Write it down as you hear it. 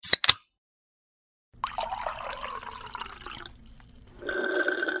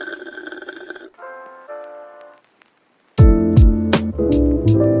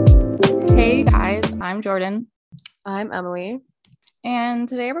I'm Jordan. I'm Emily. And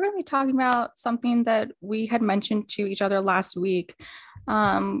today we're going to be talking about something that we had mentioned to each other last week.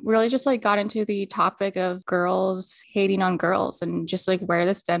 Really just like got into the topic of girls hating on girls and just like where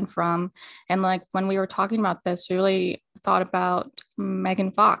this stemmed from. And like when we were talking about this, we really thought about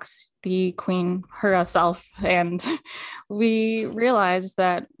Megan Fox, the queen herself. And we realized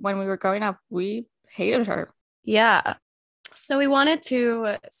that when we were growing up, we hated her. Yeah. So we wanted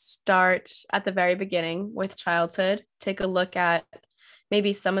to start at the very beginning with childhood, take a look at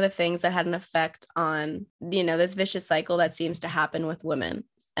maybe some of the things that had an effect on, this vicious cycle that seems to happen with women.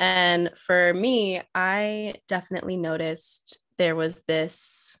 And for me, I definitely noticed there was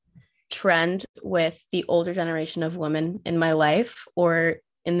this trend with the older generation of women in my life or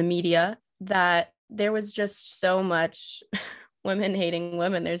in the media that there was just so much women hating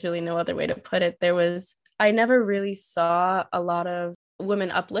women. There's really no other way to put it. I never really saw a lot of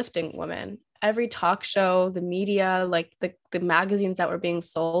women uplifting women. Every talk show, the media, like the magazines that were being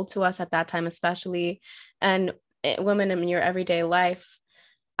sold to us at that time, especially, and women in your everyday life,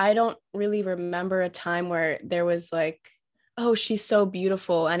 I don't really remember a time where there was like, oh, she's so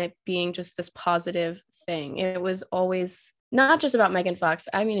beautiful, and it being just this positive thing. It was always not just about Megan Fox.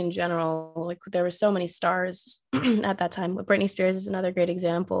 I mean, in general, like there were so many stars at that time. Britney Spears is another great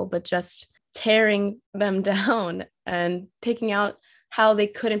example, but just tearing them down and picking out how they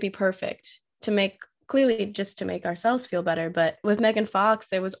couldn't be perfect to make ourselves feel better. But with Megan Fox,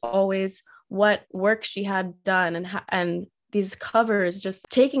 there was always what work she had done and these covers just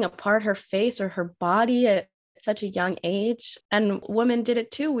taking apart her face or her body at such a young age. And women did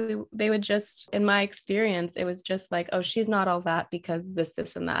it too. They would just, in my experience, it was just like, oh, she's not all that because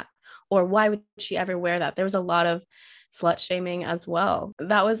this, and that. Or why would she ever wear that? There was a lot of slut shaming as well.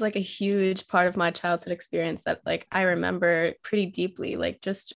 That was like a huge part of my childhood experience that like I remember pretty deeply. Like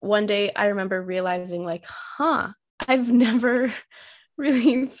just one day I remember realizing like, I've never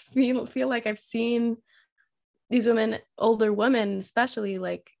really feel like I've seen these women, older women especially,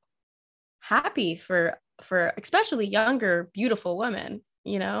 like happy for especially younger beautiful women,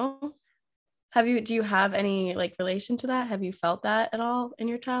 do you have any like relation to that? Have you felt that at all in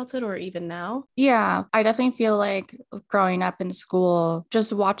your childhood or even now? Yeah, I definitely feel like growing up in school,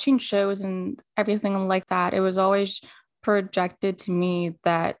 just watching shows and everything like that, it was always projected to me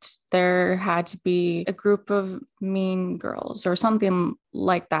that there had to be a group of mean girls or something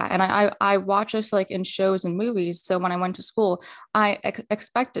like that. And I watch this like in shows and movies. So when I went to school, I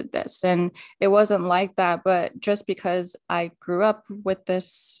expected this and it wasn't like that. But just because I grew up with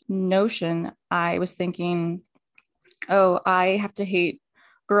this notion, I was thinking, oh, I have to hate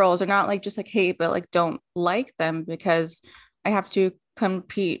girls, or not like just like hate, but like don't like them because I have to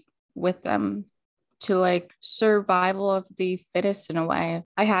compete with them to like survival of the fittest in a way.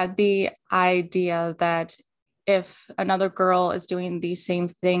 I had the idea that if another girl is doing the same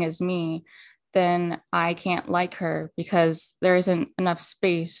thing as me, then I can't like her because there isn't enough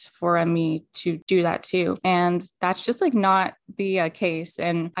space for me to do that too. And that's just like not the case.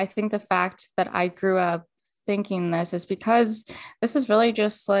 And I think the fact that I grew up thinking this is because this is really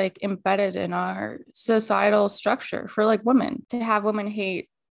just like embedded in our societal structure for like women. To have women hate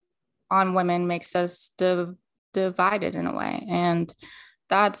on women makes us divided in a way. And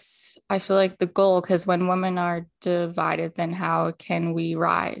that's, I feel like, the goal, because when women are divided, then how can we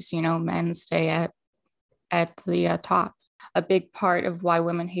rise? Men stay at the top. A big part of why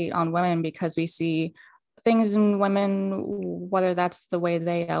women hate on women because we see things in women, whether that's the way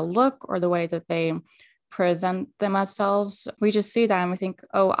they look or the way that they present themselves. We just see that and we think,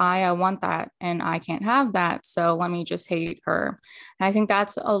 oh, I want that and I can't have that. So let me just hate her. And I think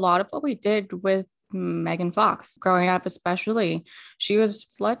that's a lot of what we did with Megan Fox growing up, especially. She was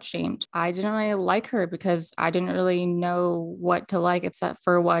slut shamed. I didn't really like her because I didn't really know what to like except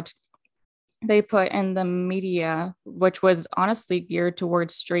for what they put in the media, which was honestly geared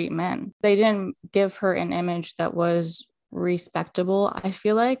towards straight men. They didn't give her an image that was respectable, I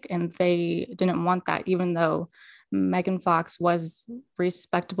feel like, and they didn't want that, even though Megan Fox was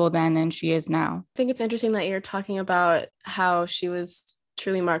respectable then and she is now. I think it's interesting that you're talking about how she was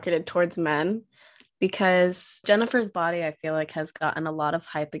truly marketed towards men because Jennifer's Body, I feel like, has gotten a lot of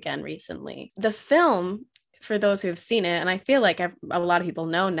hype again recently. The film, for those who have seen it, and I feel like a lot of people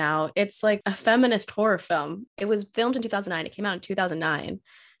know now, it's like a feminist horror film. It was filmed in 2009. It came out in 2009.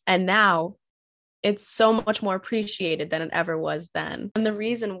 And now it's so much more appreciated than it ever was then. And the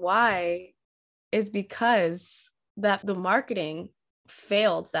reason why is because that the marketing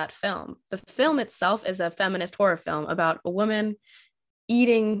failed that film. The film itself is a feminist horror film about a woman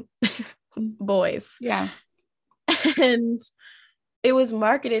eating boys. Yeah. And it was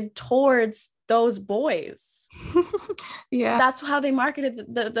marketed towards those boys. Yeah. That's how they marketed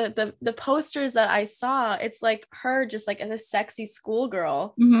the posters that I saw. It's like her just like as a sexy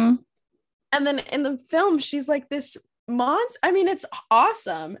schoolgirl. Mm-hmm. And then in the film, she's like this monster. I mean, it's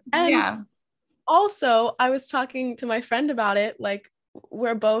awesome. And Yeah. also, I was talking to my friend about it. Like,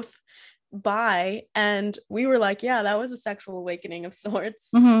 we're both bi, and we were like, yeah, that was a sexual awakening of sorts.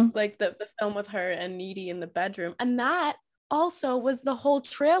 Mm-hmm. Like the film with her and Needy in the bedroom. And that also was the whole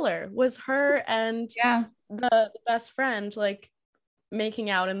trailer, was her and Yeah. the best friend like making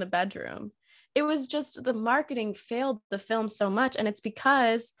out in the bedroom. It was just the marketing failed the film so much. And it's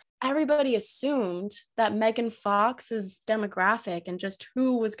because everybody assumed that Megan Fox's demographic and just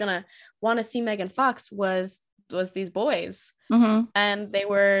who was gonna want to see Megan Fox was these boys. Mm-hmm. And they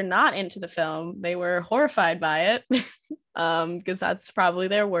were not into the film. They were horrified by it. Because that's probably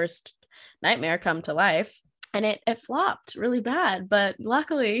their worst nightmare come to life. And it flopped really bad, but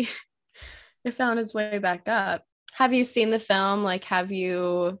luckily it found its way back up. Have you seen the film? Like, have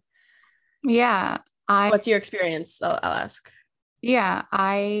you, Yeah. I what's your experience? I'll ask. Yeah,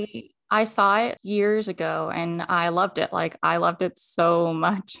 I saw it years ago and I loved it. Like I loved it so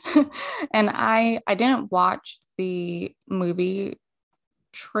much. And I didn't watch the movie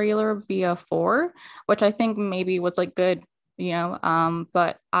trailer via 4, which I think maybe was like good,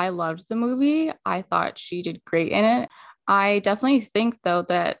 but I loved the movie. I thought she did great in it. I definitely think though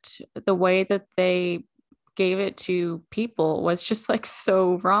that the way that they gave it to people was just like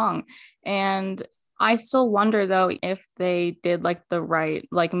so wrong. And I still wonder though if they did like the right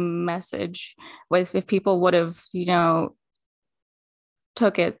like message with if people would have,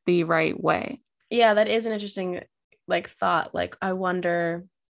 took it the right way. Yeah, that is an interesting like thought. Like, I wonder,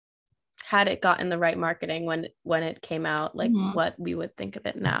 had it gotten the right marketing when it came out, like Mhm. what we would think of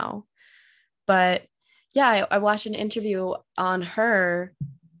it now. But yeah, I watched an interview on her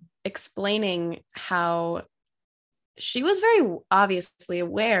explaining how she was very obviously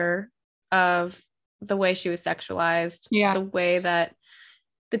aware of the way she was sexualized, Yeah. the way that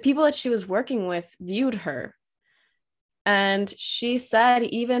the people that she was working with viewed her. And she said,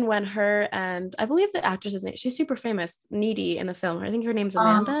 even when her and I believe the actress's name, she's super famous, Needy in the film. I think her name's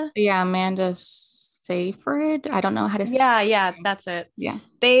Amanda. Yeah, Amanda Seyfried. I don't know how to say Yeah, it. that's it. Yeah.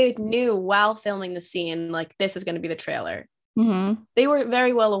 They knew while filming the scene, like, this is going to be the trailer. Mm-hmm. They were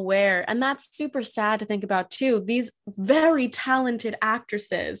very well aware. And that's super sad to think about, too. These very talented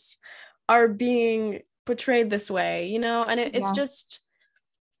actresses are being portrayed this way, and it's Yeah. just,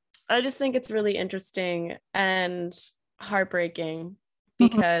 I just think it's really interesting and heartbreaking Mm-hmm.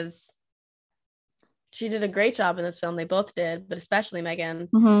 because she did a great job in this film. They both did, but especially Megan,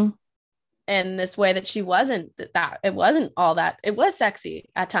 Mm-hmm. in this way that she wasn't that it wasn't all that. It was sexy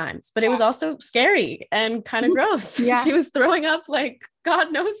at times, but it was also scary and kind of gross. Yeah. She was throwing up like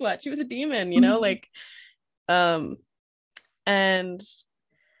God knows what. She was a demon, Mm-hmm. like um and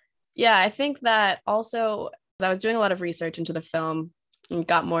yeah, I think that also as I was doing a lot of research into the film and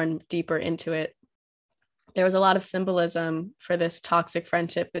got more and deeper into it, there was a lot of symbolism for this toxic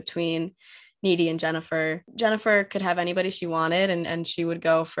friendship between Needy and Jennifer. Jennifer could have anybody she wanted, and she would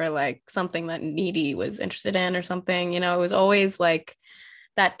go for like something that Needy was interested in or something. It was always like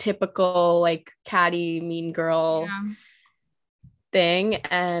that typical like catty mean girl Yeah. thing.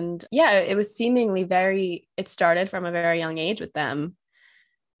 And yeah, it was seemingly it started from a very young age with them,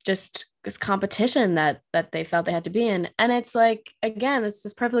 just this competition that they felt they had to be in. And it's like, again, it's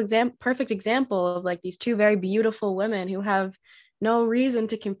this perfect example of like these two very beautiful women who have no reason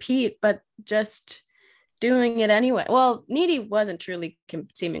to compete but just doing it anyway. Well, Needy wasn't truly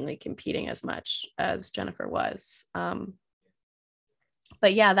seemingly competing as much as Jennifer was,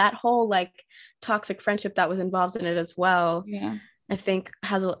 but yeah, that whole like toxic friendship that was involved in it as well, Yeah. I think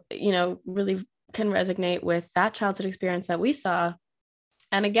has really can resonate with that childhood experience that we saw.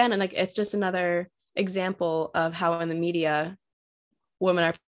 And again, and like it's just another example of how in the media women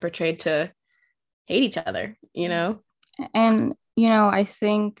are portrayed to hate each other. And, I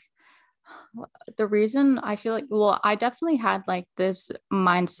think the reason I feel like, well, I definitely had like this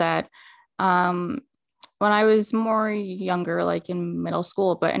mindset um, when I was more younger, like in middle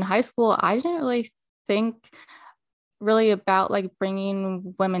school, but in high school, I didn't really think really about like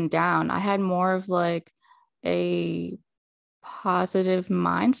bringing women down. I had more of like a positive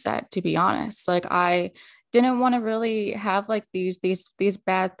mindset, to be honest. Like I didn't want to really have like these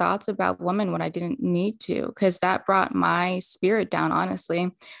bad thoughts about women when I didn't need to, because that brought my spirit down,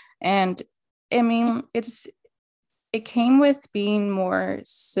 honestly. And I mean, it came with being more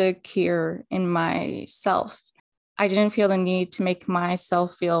secure in myself. I didn't feel the need to make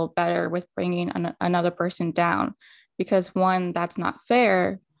myself feel better with bringing another person down, because one, that's not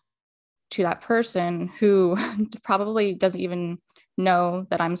fair. to that person who probably doesn't even know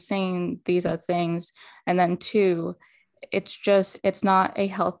that I'm saying these are things. And then two, it's not a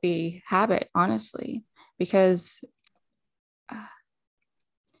healthy habit, honestly, because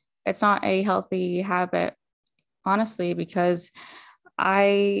it's not a healthy habit, honestly, because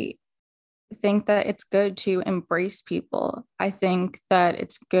I think that it's good to embrace people. I think that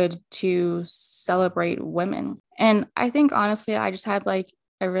it's good to celebrate women. And I think honestly, I just had like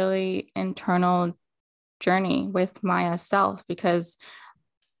a really internal journey with myself because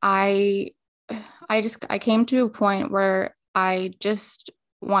I I came to a point where I just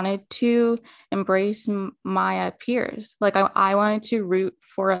wanted to embrace my peers. Like I wanted to root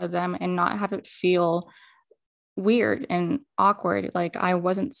for them and not have it feel weird and awkward. Like I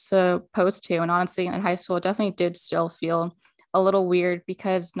wasn't supposed to. And honestly, in high school, it definitely did still feel a little weird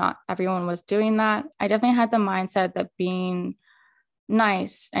because not everyone was doing that. I definitely had the mindset that being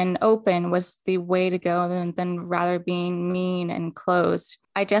nice and open was the way to go than rather being mean and closed.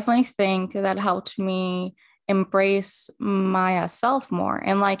 I definitely think that helped me embrace myself more.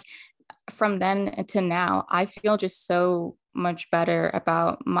 And like from then to now, I feel just so much better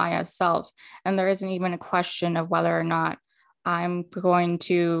about myself. And there isn't even a question of whether or not I'm going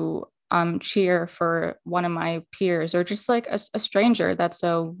to cheer for one of my peers or just like a stranger that's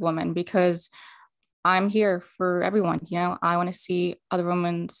a woman because I'm here for everyone. I want to see other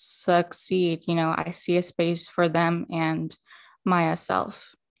women succeed. I see a space for them and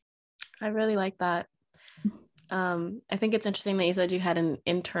myself. I really like that. I think it's interesting that you said you had an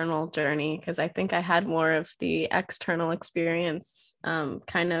internal journey because I think I had more of the external experience,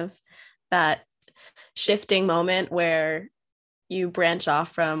 kind of that shifting moment where you branch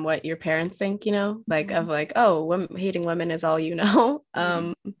off from what your parents think, like of like, oh, hating women is all you know.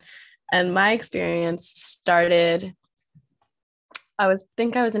 And my experience started, I was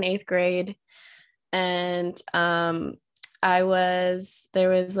in eighth grade, and there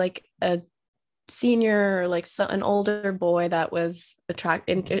was like a senior, like an older boy that was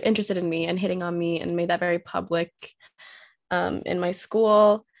interested in me and hitting on me and made that very public in my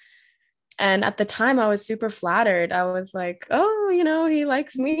school. And at the time I was super flattered. I was like, oh, he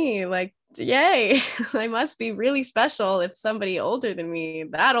likes me, like, yay. I must be really special if somebody that older than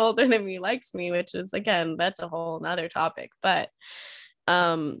me likes me, which is, again, that's a whole nother topic. But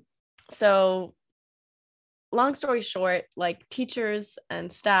so long story short, like teachers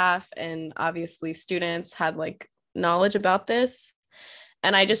and staff and obviously students had like knowledge about this.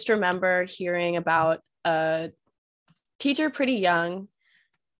 And I just remember hearing about a teacher pretty young,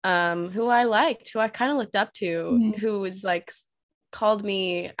 who I liked, who I kind of looked up to, who was like called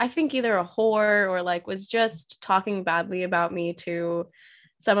me, I think, either a whore or like was just talking badly about me to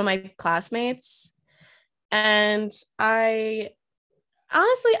some of my classmates. And I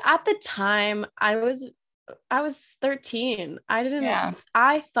honestly, at the time, I was 13. Yeah.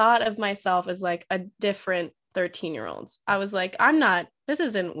 I thought of myself as like a different 13-year-old. I was like, this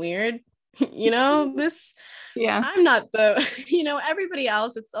isn't weird. This, Yeah. I'm not everybody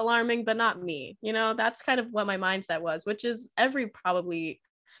else, it's alarming, but not me. That's kind of what my mindset was, which is every probably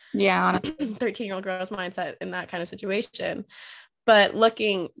Yeah, honestly. 13-year-old girl's mindset in that kind of situation. But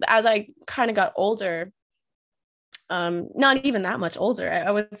looking, as I kind of got older, not even that much older,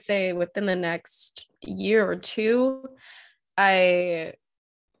 I would say within the next year or two, I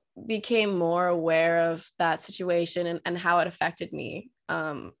became more aware of that situation and how it affected me,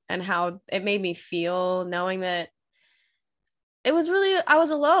 and how it made me feel, knowing that I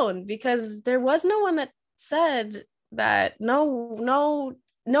was alone, because there was no one that said that no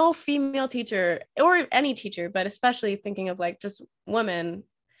female teacher or any teacher, but especially thinking of like just women,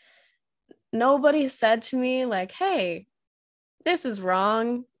 nobody said to me like, hey, this is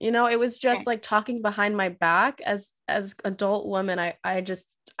wrong. It was just like talking behind my back. As adult women, I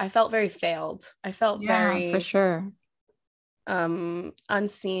felt very failed. I felt Yeah, for very sure.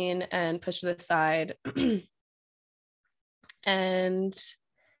 unseen and pushed to the side. And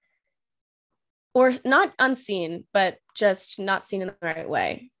or not unseen, but just not seen in the right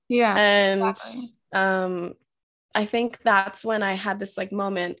way. Yeah, And exactly. I think that's when I had this like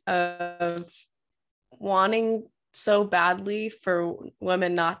moment of wanting so badly for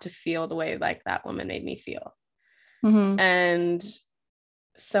women not to feel the way like that woman made me feel. And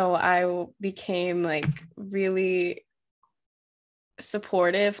so I became like really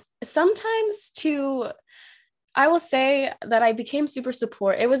supportive. Sometimes too, I will say that I became super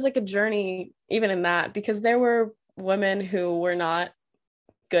support. It was like a journey even in that, because there were women who were not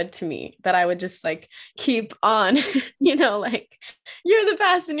good to me that I would just like keep on, like, you're the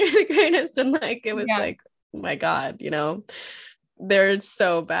best and you're the greatest. And like, it was Yeah. like, oh my God, they're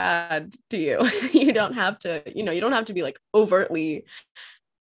so bad to you. You don't have to, you don't have to be like overtly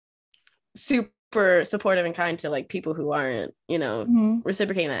super supportive and kind to like people who aren't, Mhm.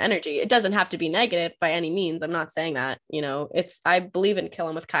 reciprocating that energy. It doesn't have to be negative by any means. I'm not saying that, I believe in kill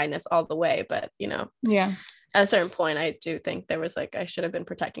them with kindness all the way, but Yeah. at a certain point, I do think there was like, I should have been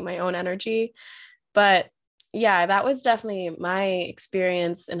protecting my own energy. But yeah, that was definitely my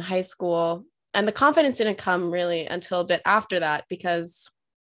experience in high school. And the confidence didn't come really until a bit after that, because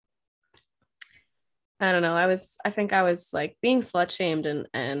I don't know, I think I was like being slut shamed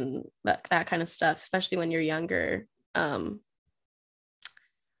and that kind of stuff, especially when you're younger.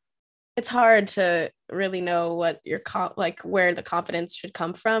 It's hard to really know what like where the confidence should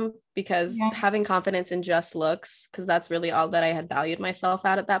come from, because Yeah. having confidence in just looks, because that's really all that I had valued myself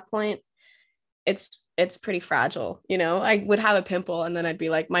at that point, it's pretty fragile. I would have a pimple and then I'd be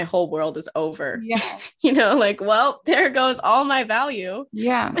like, my whole world is over. Yeah. Like, well, there goes all my value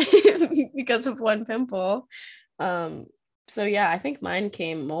Yeah. because of one pimple. So yeah, I think mine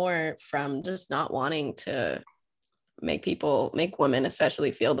came more from just not wanting to make women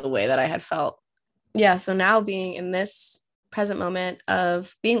especially feel the way that I had felt. Yeah, so now being in this present moment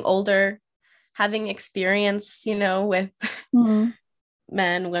of being older, having experience, with Mhm.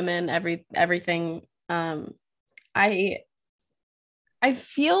 men, women, everything, I I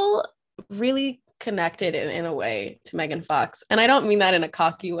feel really connected in a way to Megan Fox. And I don't mean that in a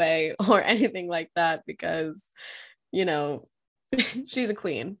cocky way or anything like that, because, you know, she's a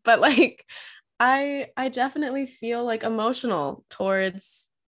queen. But like I definitely feel like emotional towards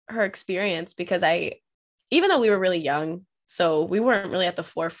her experience, because even though we were really young, so we weren't really at the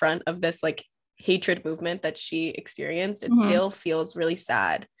forefront of this like hatred movement that she experienced, it Mhm. still feels really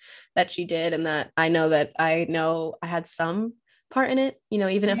sad that she did, and that I know I had some part in it,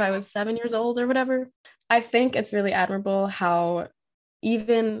 even if I Yeah. was 7 years old or whatever. I think it's really admirable how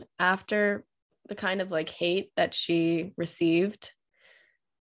even after the kind of like hate that she received,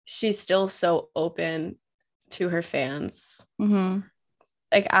 she's still so open to her fans. Mhm.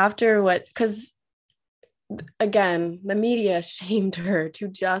 Like after what, because again, the media shamed her to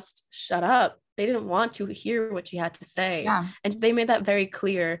just shut up. They didn't want to hear what she had to say. Yeah. And they made that very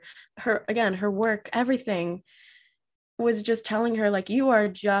clear. Her work, everything was just telling her, like, you are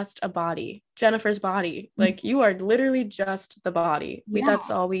just a body, Jennifer's body. Like, you are literally just the body. Yeah. That's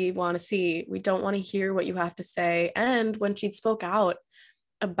all we want to see. We don't want to hear what you have to say. And when she spoke out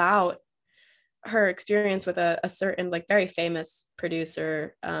about her experience with a certain like very famous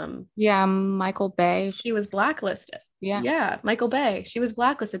producer, Yeah. Michael Bay. she was blacklisted. Yeah. Yeah, Michael Bay, she was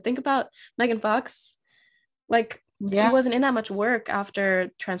blacklisted. Think about Megan Fox, like she Yeah. wasn't in that much work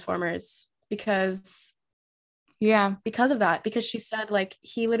after Transformers, Yeah. because of that, because she said like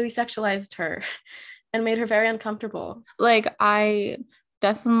he literally sexualized her and made her very uncomfortable. Like I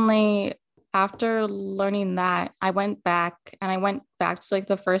definitely after learning that, I went back to like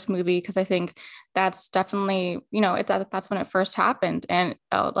the first movie because I think that's definitely, that's when it first happened and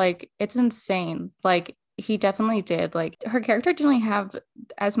like it's insane. Like he definitely did. Like her character didn't really have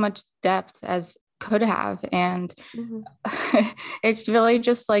as much depth as could have and Mhm. it's really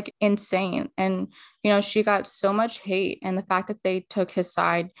just like insane and she got so much hate and the fact that they took his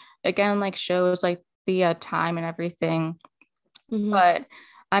side again like shows like the time and everything. Mhm. But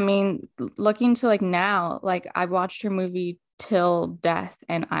I mean, looking to like now, like I watched her movie Till Death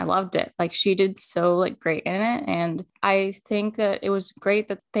and I loved it. Like she did so like great in it. And I think that it was great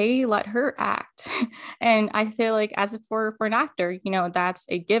that they let her act. And I feel like as if for an actor, that's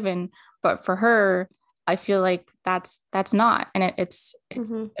a given. But for her, I feel like that's not. And it's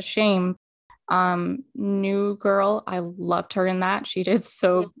Mhm. a shame. New Girl, I loved her in that. She did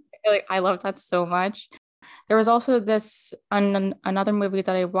so I feel like I loved that so much. There was also this another movie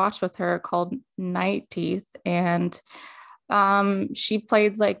that I watched with her called Night Teeth, and she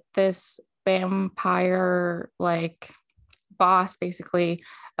played like this vampire like boss basically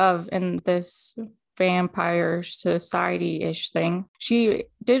of in this vampire society-ish thing. She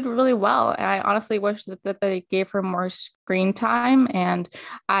did really well, and I honestly wish that they gave her more screen time, and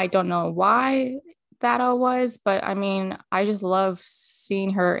I don't know why that all was, but I mean, I just love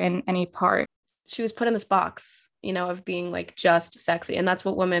seeing her in any part. She was put in this box, of being like just sexy, and that's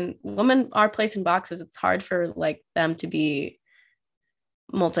what women are placed in boxes. It's hard for like them to be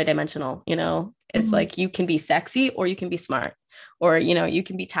multidimensional. It's Mhm. like you can be sexy or you can be smart, or you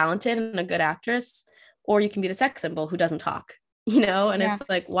can be talented and a good actress, or you can be the sex symbol who doesn't talk. And Yeah, it's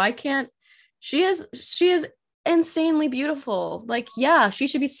like, why can't she is insanely beautiful. Like, yeah, she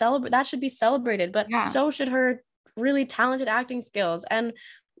should be celebrated. That should be celebrated, but yeah, so should her really talented acting skills. And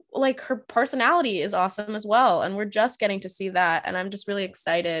like her personality is awesome as well. And we're just getting to see that. And I'm just really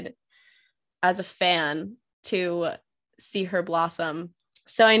excited as a fan to see her blossom.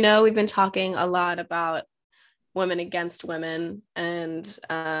 So I know we've been talking a lot about women against women and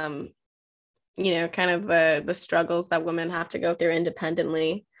kind of the struggles that women have to go through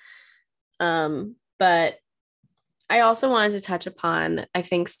independently. But I also wanted to touch upon, I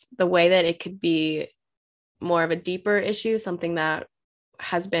think, the way that it could be more of a deeper issue, something that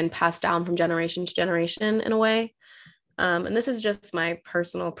has been passed down from generation to generation in a way. And this is just my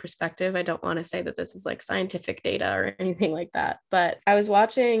personal perspective. I don't want to say that this is like scientific data or anything like that, but I was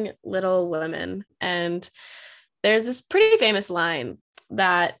watching Little Women, and there's this pretty famous line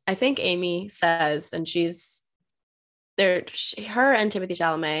that I think Amy says, and she's there, her and Timothée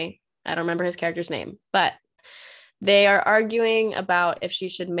Chalamet, I don't remember his character's name, but they are arguing about if she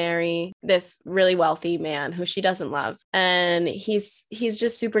should marry this really wealthy man who she doesn't love. And he's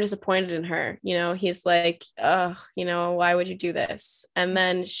just super disappointed in her. He's like, oh, why would you do this? And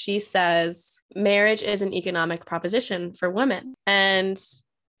then she says, marriage is an economic proposition for women. And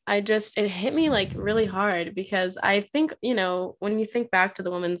it hit me like really hard, because I think, when you think back to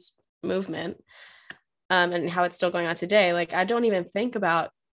the women's movement and how it's still going on today, like I don't even think about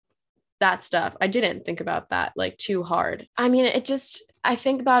that stuff. I didn't think about that like too hard. I mean, I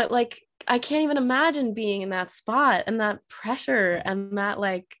think about it like I can't even imagine being in that spot and that pressure and that,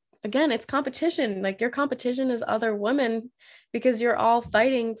 like, again, it's competition. Like your competition is other women because you're all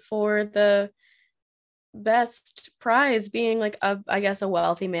fighting for the best prize, being like I guess a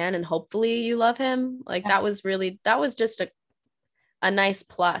wealthy man, and hopefully you love him. Like that was just a nice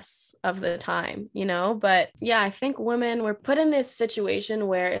plus of the time, but yeah, I think women were put in this situation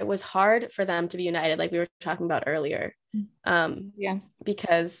where it was hard for them to be united, like we were talking about earlier,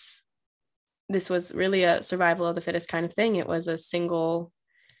 because this was really a survival of the fittest kind of thing. It was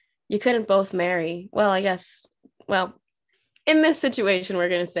you couldn't both marry. Well, I guess, in this situation, we're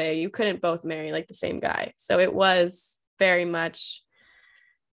going to say you couldn't both marry like the same guy. So it was very much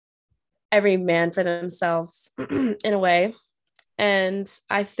every man for themselves in a way. And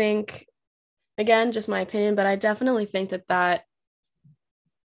I think, again, just my opinion, but I definitely think that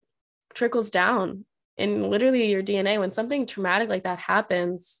trickles down in literally your DNA. When something traumatic like that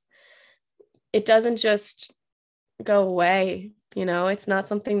happens, it doesn't just go away. It's not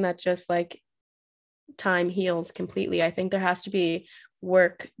something that just like time heals completely. I think there has to be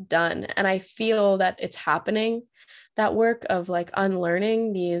work done. And I feel that it's happening, that work of like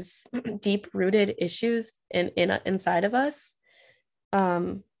unlearning these deep rooted issues inside of us.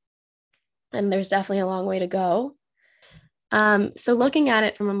 And there's definitely a long way to go. So looking at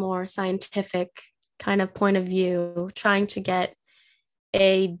it from a more scientific kind of point of view, trying to get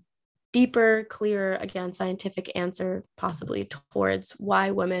a deeper, clearer, again, scientific answer possibly towards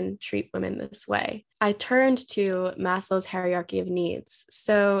why women treat women this way, I turned to Maslow's hierarchy of needs.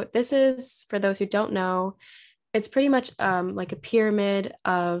 So this is, for those who don't know, it's pretty much like a pyramid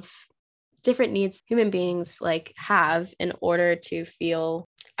of different needs human beings like have in order to feel,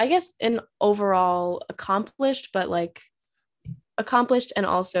 I guess, an overall accomplished, but like accomplished and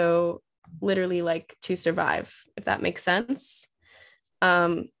also literally like to survive, if that makes sense.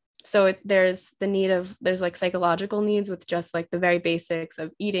 So there's like psychological needs with just like the very basics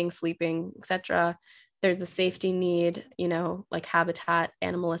of eating, sleeping, etc. There's the safety need, like habitat,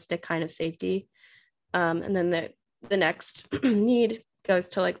 animalistic kind of safety. And then the next need goes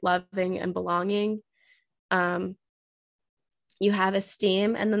to like loving and belonging. You have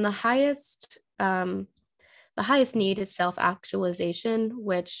esteem, and then the highest need is self-actualization,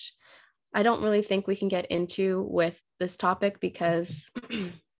 which I don't really think we can get into with this topic because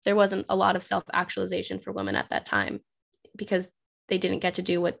there wasn't a lot of self-actualization for women at that time because they didn't get to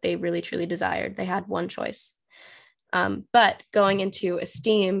do what they really truly desired. They had one choice. But going into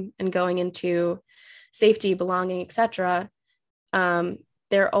esteem and going into safety, belonging, etc.,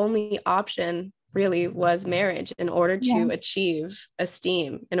 their only option really was marriage in order to achieve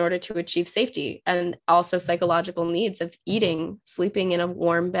esteem, in order to achieve safety, and also psychological needs of eating, sleeping in a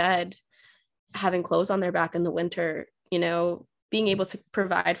warm bed, having clothes on their back in the winter, being able to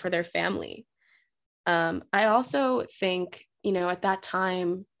provide for their family. I also think, at that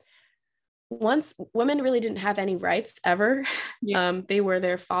time, once women really didn't have any rights ever, they were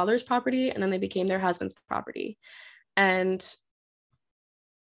their father's property, and then they became their husband's property. And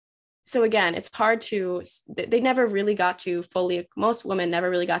so again, it's hard they never really got to most women never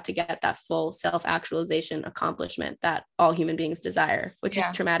really got to get that full self-actualization accomplishment that all human beings desire, which is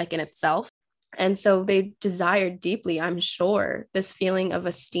traumatic in itself. And so they desired deeply, I'm sure, this feeling of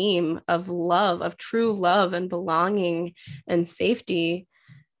esteem, of love, of true love and belonging and safety.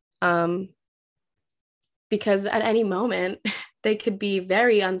 um, because at any moment they could be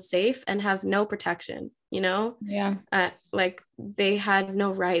very unsafe and have no protection, you know? Yeah. Like they had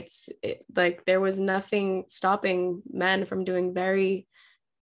no rights. Like there was nothing stopping men from doing very,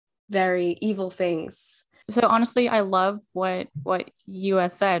 very evil things. So honestly, I love what you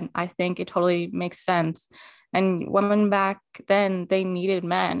have said. I think it totally makes sense. And women back then, they needed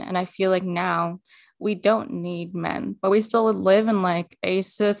men. And I feel like now we don't need men, but we still live in like a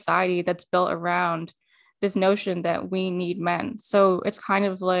society that's built around this notion that we need men. So it's kind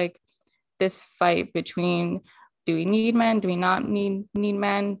of like this fight between, do we need men? Do we not need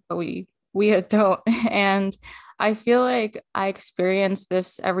men? But we don't. And I feel like I experience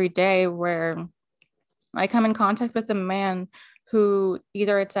this every day where I come in contact with a man who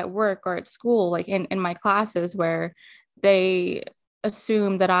either it's at work or at school, like in my classes, where they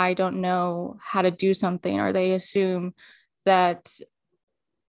assume that I don't know how to do something, or they assume that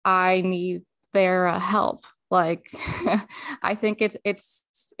I need their help. Like I think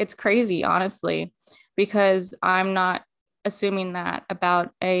it's crazy, honestly, because I'm not assuming that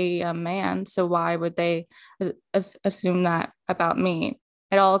about a man. So why would they assume that about me?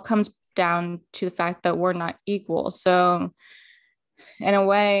 It all comes down to the fact that we're not equal. So in a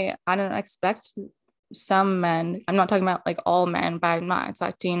way, I don't expect some men, I'm not talking about like all men, but I'm not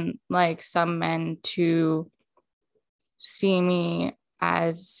expecting like some men to see me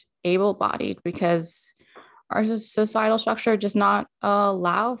as able-bodied, because our societal structure does not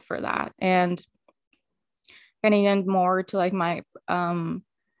allow for that. And getting in more to like my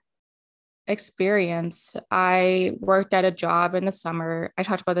experience, I worked at a job in the summer. I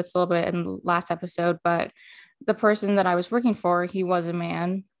talked about this a little bit in the last episode, but the person that I was working for, he was a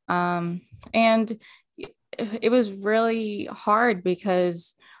man. And it was really hard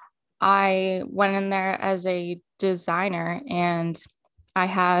because I went in there as a designer and I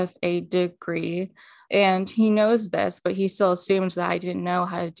have a degree, and he knows this, but he still assumes that I didn't know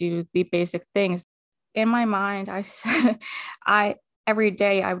how to do the basic things. In my mind, I said, I every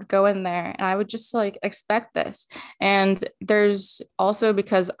day I would go in there and I would just like expect this. And there's also,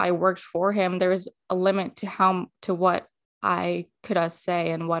 because I worked for him, there was a limit to how to what I could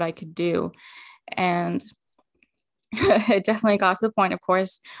say and what I could do. And it definitely got to the point, of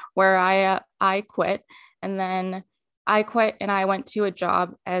course, where I quit, and then I quit and I went to a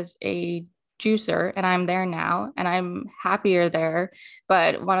job as a juicer, and I'm there now, and I'm happier there.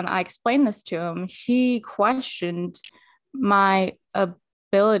 But when I explained this to him, he questioned my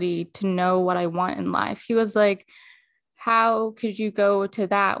ability to know what I want in life. He was like, how could you go to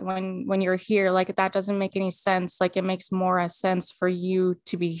that when you're here? Like that doesn't make any sense. Like it makes more sense for you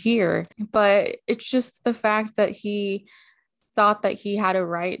to be here. But it's just the fact that he thought that he had a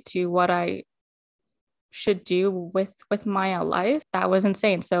right to what I should do with my life. That was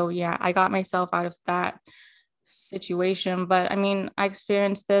insane. So yeah, I got myself out of that situation. But I mean, I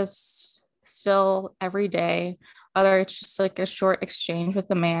experience this still every day. Whether it's just like a short exchange with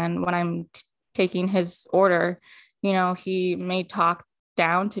a man when I'm taking his order, he may talk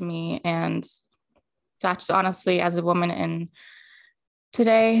down to me. And that's honestly, as a woman in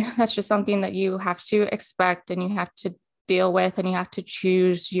today, that's just something that you have to expect and you have to deal with, and you have to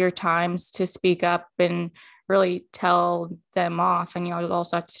choose your times to speak up and really tell them off. And you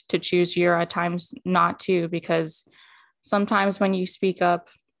also have to choose your times not to, because sometimes when you speak up,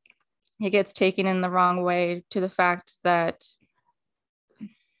 it gets taken in the wrong way, to the fact that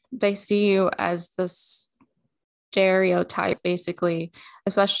they see you as this stereotype, basically,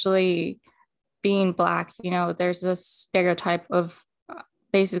 especially being Black. There's this stereotype of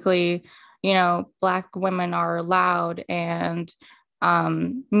basically, Black women are loud and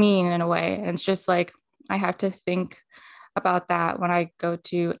mean in a way. And it's just like, I have to think about that when I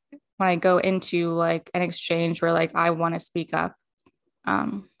go into like an exchange where like I want to speak up.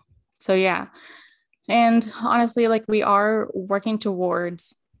 So yeah. And honestly, like we are working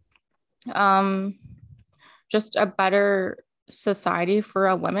towards um just a better society for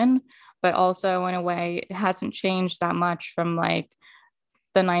a women, but also in a way it hasn't changed that much from like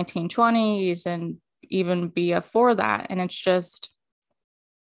the 1920s and even before that. And it's just,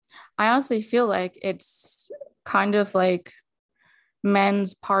 I honestly feel like it's kind of like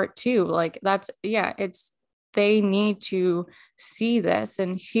men's part too. Like that's, yeah, it's, they need to see this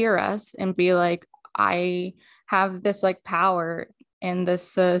and hear us and be like, I have this like power in this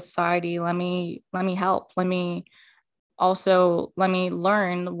society. Let me help. Let me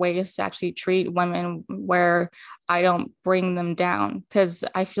learn ways to actually treat women where I don't bring them down. Because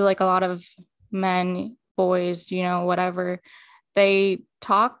I feel like a lot of men, boys, whatever, they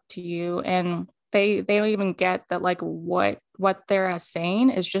talk to you and they don't even get that like what they're saying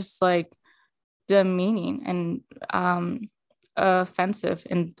is just like demeaning and offensive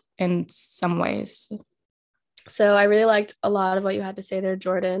in some ways. So I really liked a lot of what you had to say there,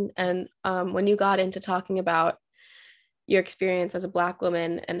 Jordan. And when you got into talking about your experience as a Black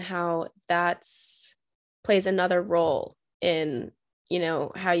woman and how that's plays another role in, you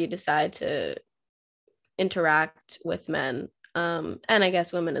know, how you decide to interact with men, and I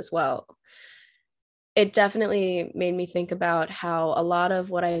guess women as well, it definitely made me think about how a lot of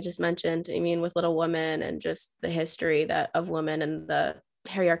what I just mentioned, I mean, with Little Women and just the history that of women and the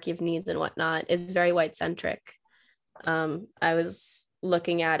hierarchy of needs and whatnot is very white centric. I was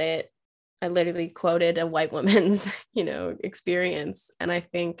looking at it, I literally quoted a white woman's, you know, experience. And I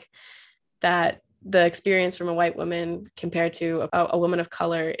think that the experience from a white woman compared to a woman of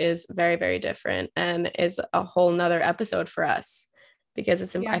color is very, very different and is a whole nother episode for us because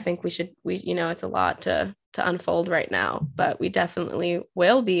it's, Yeah. I think we, you know, it's a lot to unfold right now, but we definitely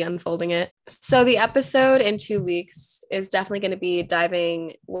will be unfolding it. So the episode in 2 weeks is definitely going to be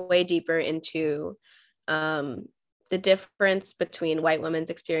diving way deeper into the difference between white women's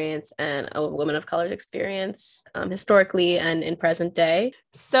experience and a woman of color's experience, historically and in present day.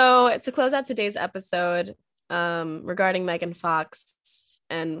 So to close out today's episode, regarding Megan Fox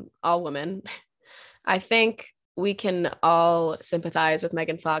and all women, I think we can all sympathize with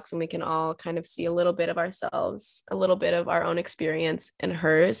Megan Fox and we can all kind of see a little bit of ourselves, a little bit of our own experience in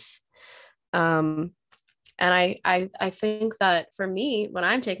hers. And I think that for me, what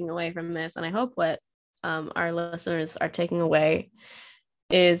I'm taking away from this, and I hope what our listeners are taking away,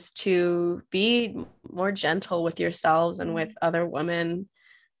 is to be more gentle with yourselves and with other women.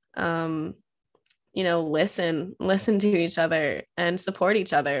 You know, listen to each other and support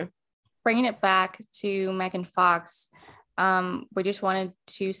each other. Bringing it back to Megan Fox, we just wanted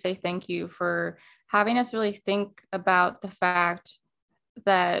to say thank you for having us really think about the fact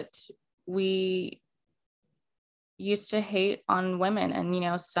that we used to hate on women, and you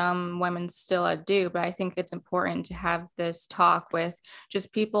know, some women still do, but I think it's important to have this talk with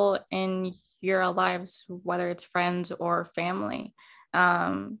just people in your lives, whether it's friends or family.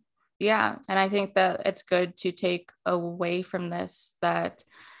 Yeah, and I think that it's good to take away from this that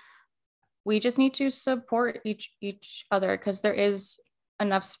we just need to support each other, because there is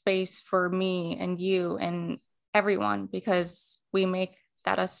enough space for me and you and everyone, because we make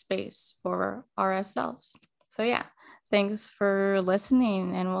that a space for ourselves. So yeah, thanks for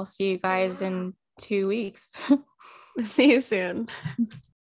listening, and we'll see you guys in 2 weeks. See you soon.